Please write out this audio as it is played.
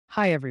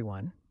Hi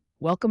everyone.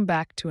 Welcome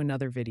back to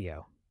another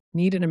video.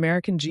 Need an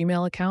American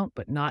Gmail account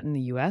but not in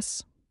the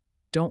US?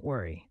 Don't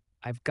worry,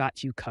 I've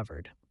got you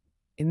covered.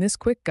 In this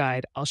quick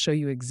guide, I'll show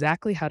you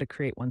exactly how to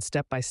create one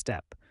step by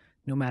step,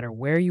 no matter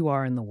where you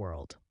are in the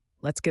world.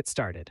 Let's get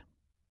started.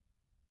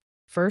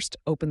 First,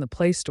 open the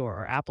Play Store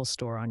or Apple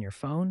Store on your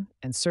phone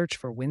and search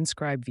for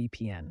Windscribe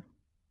VPN.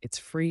 It's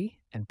free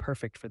and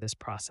perfect for this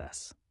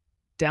process.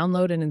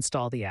 Download and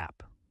install the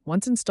app.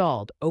 Once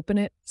installed, open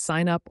it,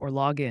 sign up or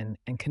log in,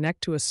 and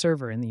connect to a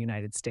server in the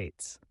United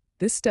States.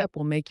 This step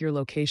will make your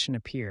location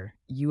appear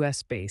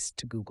US-based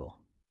to Google.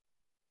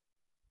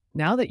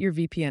 Now that your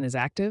VPN is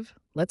active,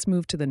 let's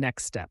move to the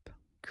next step,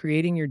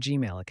 creating your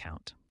Gmail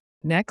account.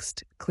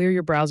 Next, clear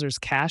your browser's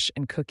cache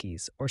and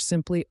cookies, or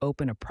simply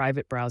open a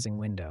private browsing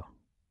window.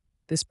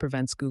 This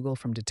prevents Google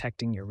from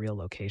detecting your real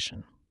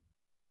location.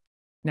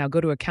 Now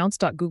go to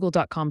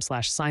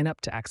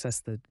accounts.google.com/signup to access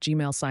the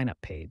Gmail signup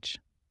page.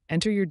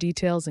 Enter your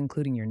details,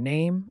 including your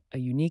name, a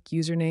unique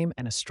username,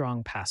 and a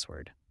strong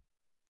password.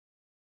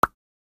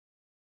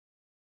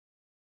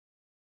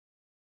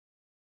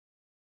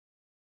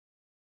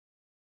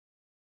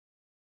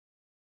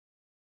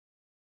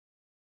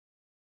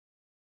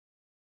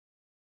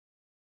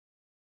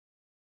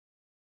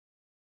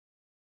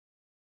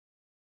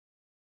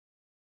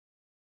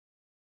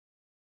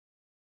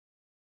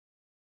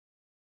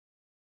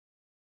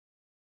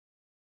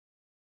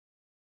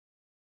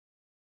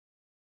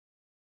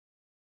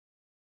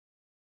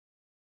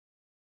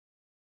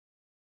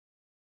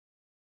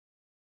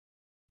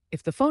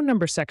 If the phone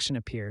number section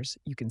appears,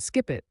 you can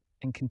skip it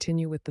and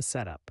continue with the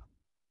setup.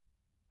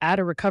 Add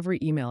a recovery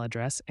email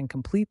address and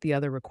complete the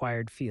other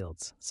required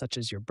fields, such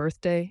as your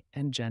birthday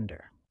and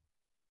gender.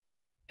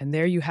 And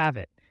there you have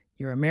it.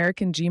 Your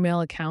American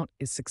Gmail account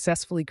is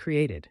successfully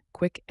created,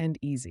 quick and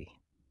easy.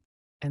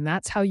 And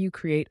that's how you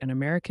create an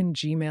American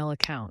Gmail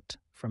account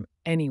from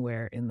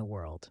anywhere in the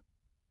world.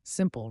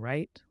 Simple,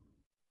 right?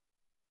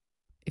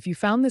 If you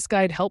found this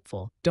guide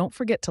helpful, don't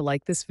forget to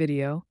like this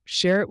video,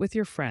 share it with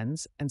your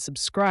friends, and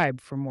subscribe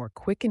for more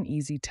quick and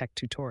easy tech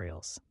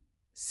tutorials.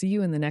 See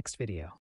you in the next video.